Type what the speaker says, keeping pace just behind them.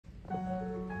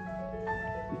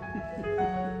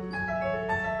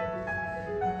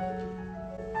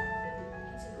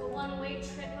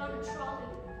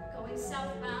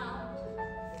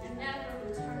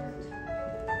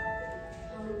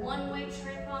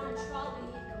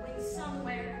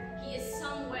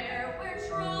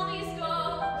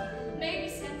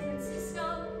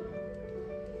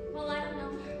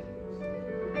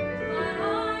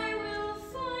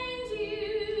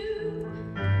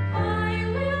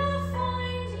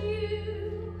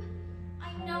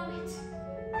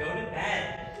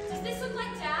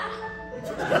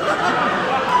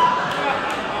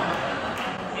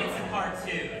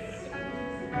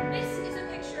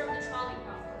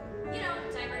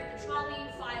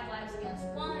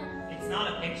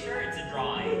not a picture, it's a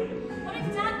drawing. What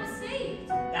if Dad was saved?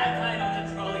 Dad died on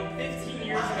the trolley 15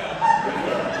 years ago.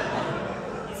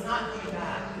 He's not coming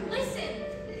back. Listen,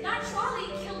 that trolley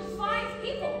killed 5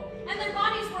 people, and their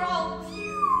bodies were all... so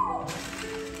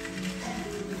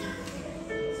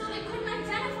they couldn't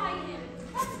identify him.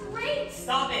 That's great!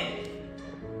 Stop it!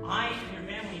 I am your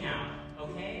family now,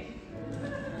 okay?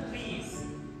 Please,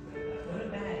 go to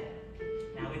bed.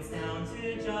 Now it's down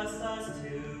to just us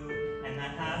two, and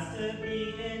that has to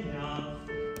be enough.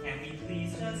 Can we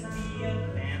please just be a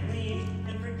family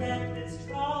and forget this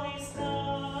trolley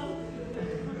stuff?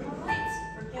 Right.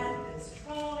 Forget this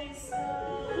trolley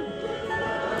stuff.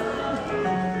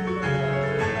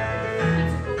 He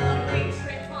took a one-way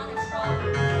trip on a trolley.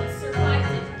 He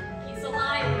survived it. He's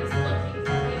alive. He's looking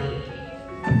for me.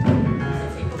 So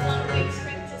take a one-way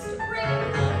trip just to bring him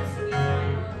home so we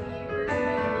finally reunite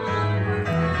our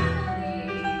family.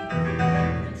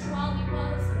 The trolley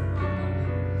was a problem,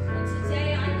 and today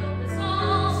I know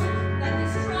resolve that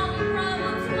this trolley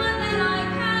problem's one that I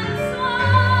can solve.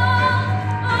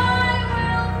 I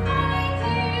will find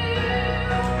you.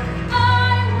 I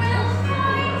will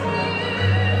find you.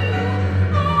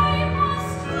 I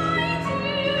must find you.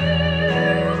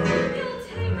 You'll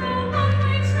take a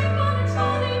one-way trip on a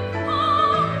trolley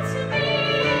home to me.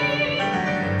 I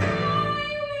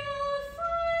will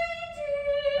find you.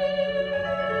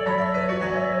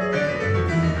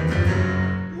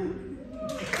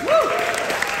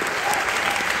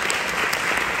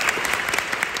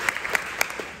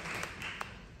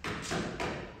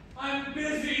 I'm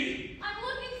busy. I'm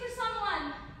looking for someone.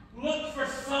 Look for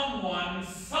someone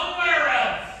somewhere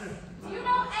else. Do you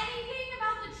know anything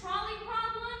about the trolley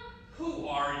problem? Who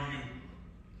are you?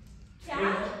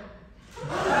 Dad?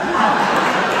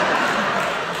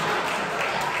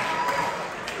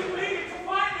 You made it to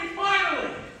find me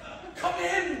finally. Come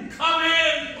in, come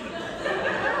in.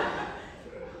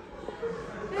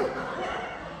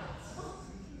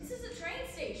 This is a train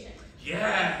station.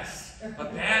 Yes,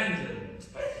 abandoned,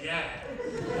 but yeah.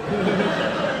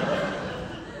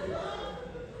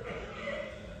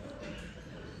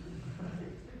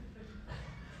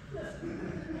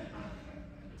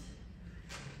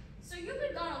 So you've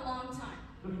been gone a long time.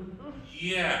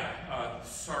 Yeah,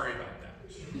 sorry about that.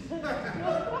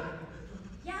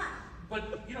 Yeah. But,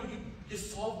 you know, you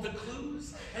solved the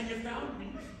clues and you found me.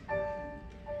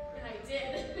 And I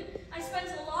did. I spent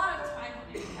a lot of time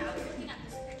on it. I was looking at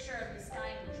this picture of this guy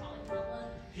in the trolley problem.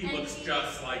 He and looks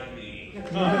just like me.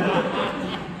 Yeah.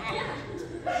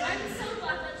 I'm so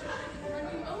glad that trolley can run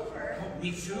you over. Oh, me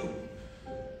too.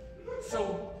 So,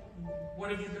 what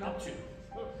have you been up to?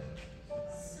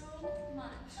 So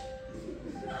much.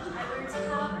 I learned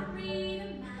how to read a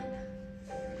map.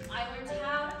 I learned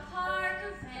how to park a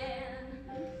van.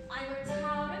 I learned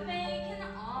how to make an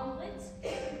omelet.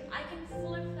 I can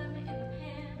flip them in the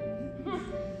pan.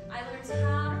 I learned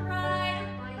how to ride a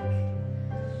bike.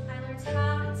 I learned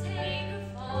how to take a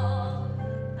fall.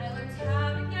 I learned how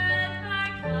to get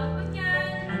back up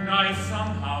again. And I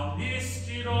somehow missed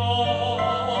it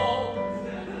all.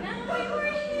 Now we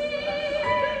were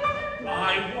here. I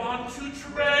want to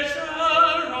treasure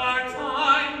our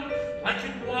time like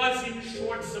it was in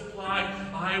short supply.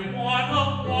 I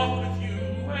wanna walk with you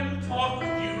and talk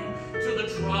with you till the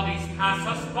trolleys pass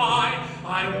us by. I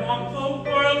want the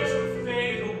world to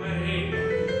fade away.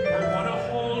 I wanna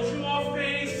hold your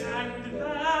face and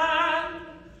then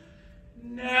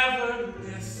never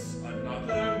miss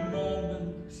another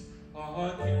moment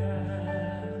again.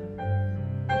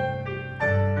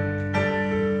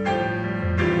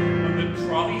 When the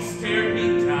trolley stared me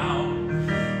down,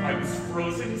 I was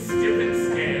frozen, stiff and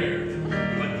scared.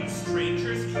 But these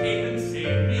strangers came and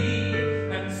saved me,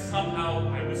 and somehow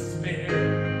I was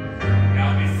spared. Now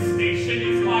this station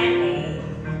is my home.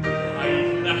 I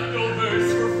eat leftovers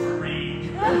for free,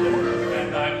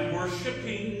 and I'm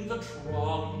worshipping the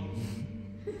trolley.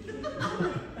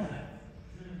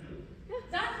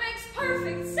 That makes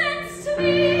perfect sense to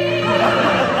me.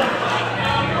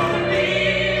 Now you're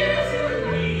near to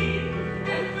me,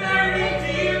 and very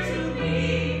dear to me.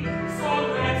 So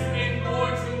let's make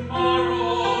more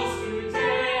tomorrows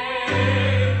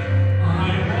today. I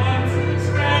want to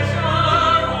treasure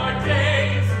our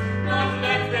days, not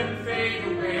let them fade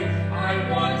away. I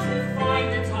want to find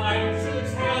the time to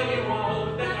tell you all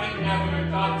that I never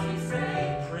got to say.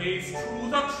 Praise to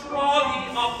the trolley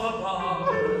up above.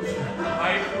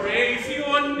 I praise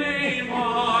your name.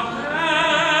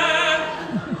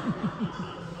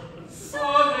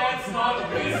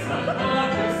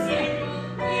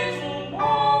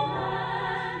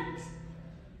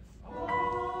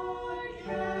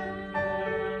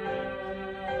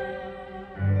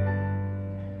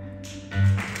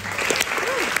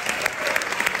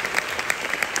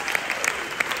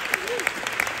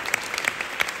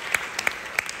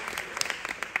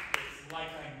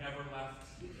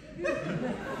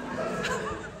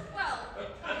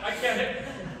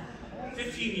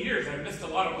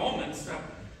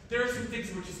 There are some things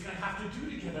we're just gonna have to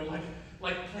do together,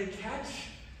 like play catch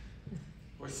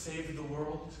or save the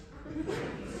world.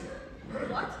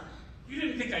 What? You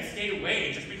didn't think I stayed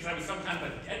away just because I was some kind of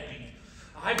a deadbeat.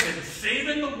 I've been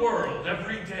saving the world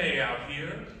every day out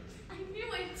here. I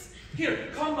knew it. Here,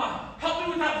 come on, help me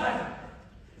with that lever.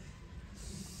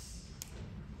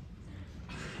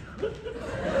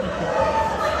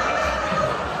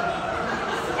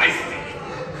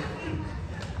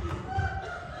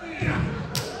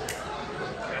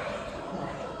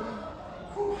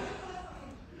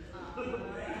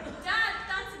 Dad,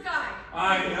 that's a guy.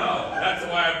 I know, that's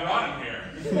why I brought him here.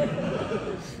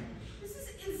 This is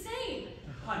insane.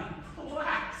 Honey,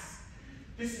 relax.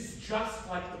 This is just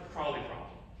like the trolley problem.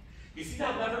 You see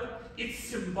that lever? It's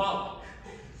symbolic.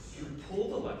 You pull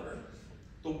the lever,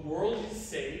 the world is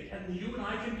saved, and you and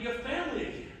I can be a family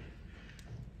again.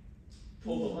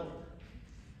 Pull the lever.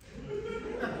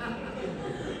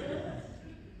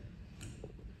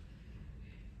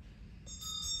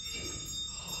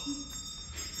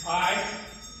 I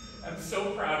am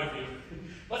so proud of you.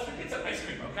 Let's go get some ice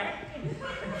cream, okay?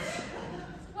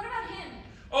 What about him?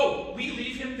 Oh, we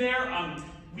leave him there.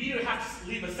 We have to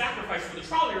leave a sacrifice for the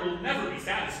trolley or we'll never be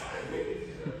satisfied.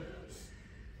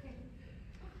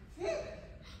 Dad,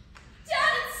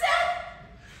 it's Seth!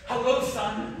 Hello,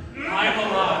 son. I'm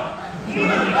alive.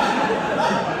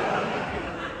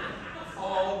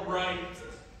 All right.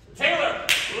 Taylor,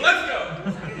 let's go.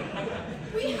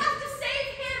 We have to save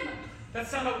him!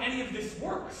 That's not how any of this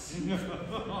works. You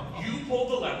pull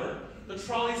the lever, the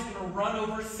trolley's gonna run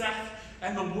over Seth,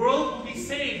 and the world will be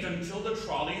saved until the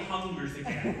trolley hungers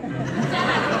again.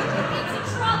 Dad,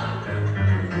 it's a trolley.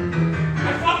 I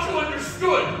thought you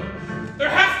understood. There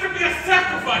has to be a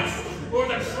sacrifice, or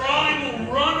the trolley will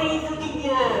run over the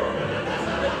world.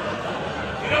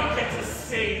 You don't get to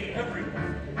save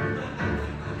everyone.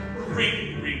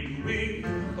 Ring, ring, ring.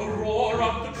 The roar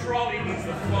of the trolley means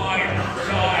the fire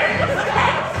dies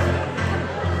fast.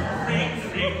 Ring,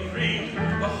 ring, ring.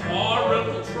 The horror of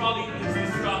the trolley means the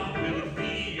stop will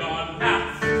be our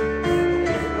last.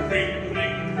 Ring,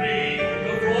 ring, ring.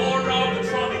 The roar of the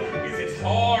trolley is its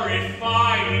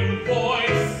horrifying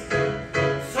voice.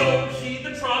 So heed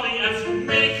the trolley as you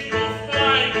make your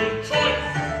final choice.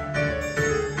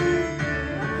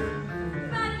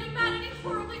 Maddening, maddening,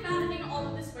 horribly maddening, all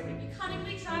of this wicked, be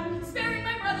cunningly trapped, sparing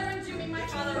my brother and dooming my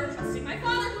father, or trusting my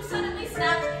father who suddenly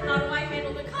snapped. How do I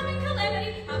handle the coming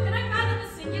calamity? How can I fathom the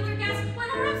singular gasp when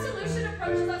our absolution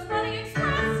approaches us running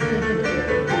express?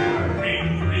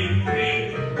 Ring, ring,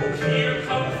 ring. Oh, here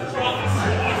comes the trolley, so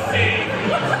save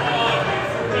the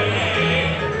trolley's way.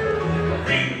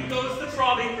 Ring goes the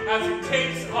trolley as it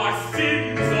takes our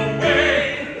sins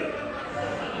away.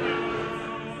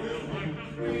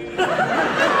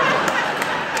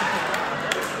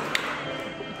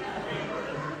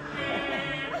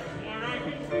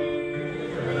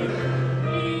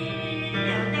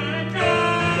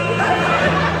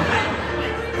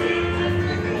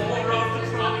 Roar of the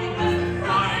trolley is the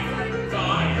fire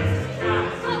dies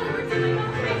fast. Thought we were doing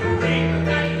okay. Ring,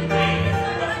 ring, ring.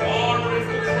 The horror of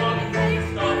the trolley won't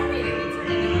stop. We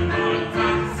are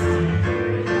fast.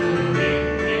 Ring,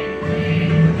 ring,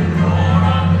 ring. The roar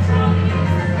of the trolley is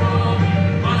the trolley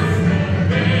must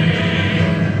obey.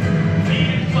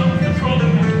 Here comes the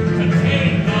trolley to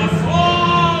take us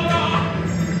all up.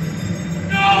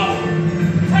 No!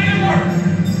 Taylor!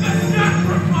 The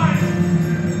sacrifice!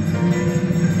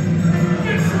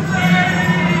 Betray!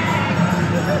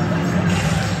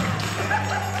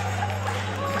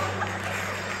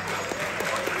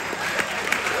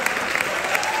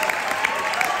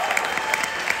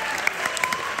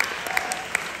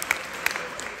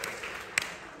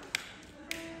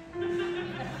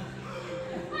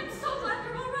 I'm so glad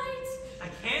you're all right. I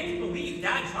can't believe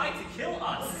Dad tried to kill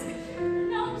us.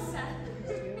 No, Seth.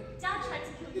 Dad tried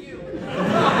to kill you. I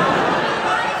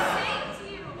saved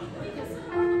you because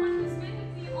you're the one who's been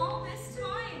with me all this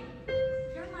time.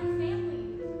 You're my family.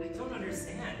 I don't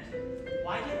understand.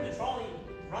 Why didn't the trolley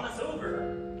run us over?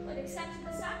 But accepted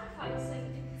the sacrifice and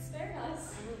spared us.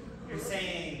 You're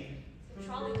saying The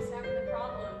trolley was never the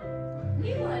problem.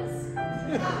 He was.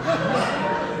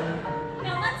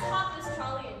 Now let's hop this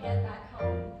trolley and get back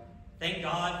home. thank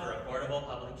God for affordable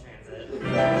public transit.